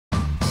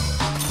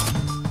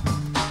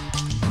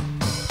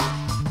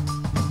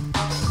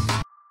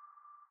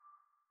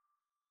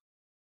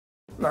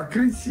La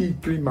crisi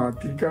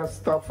climatica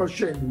sta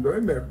facendo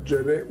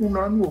emergere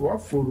una nuova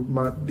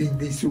forma di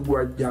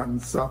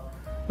disuguaglianza,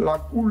 la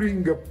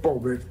cooling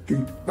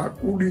poverty. La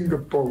cooling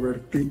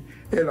poverty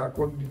è la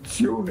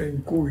condizione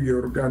in cui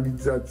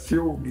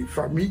organizzazioni,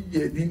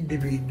 famiglie ed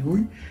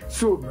individui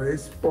sono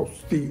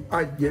esposti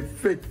agli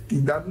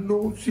effetti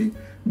dannosi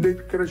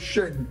del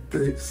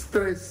crescente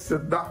stress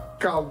da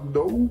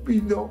caldo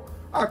umido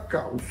a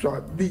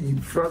causa di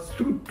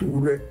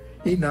infrastrutture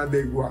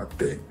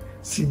inadeguate.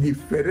 Si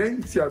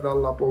differenzia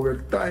dalla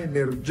povertà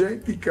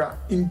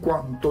energetica in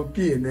quanto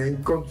tiene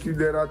in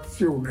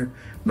considerazione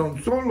non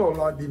solo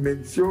la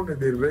dimensione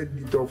del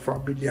reddito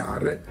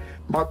familiare,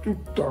 ma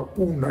tutta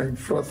una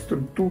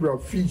infrastruttura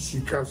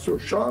fisica,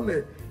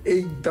 sociale e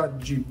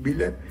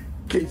intangibile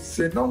che,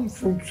 se non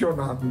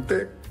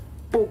funzionante,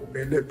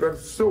 pone le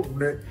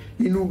persone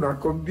in una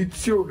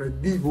condizione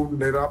di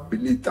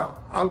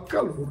vulnerabilità al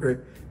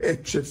calore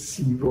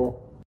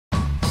eccessivo.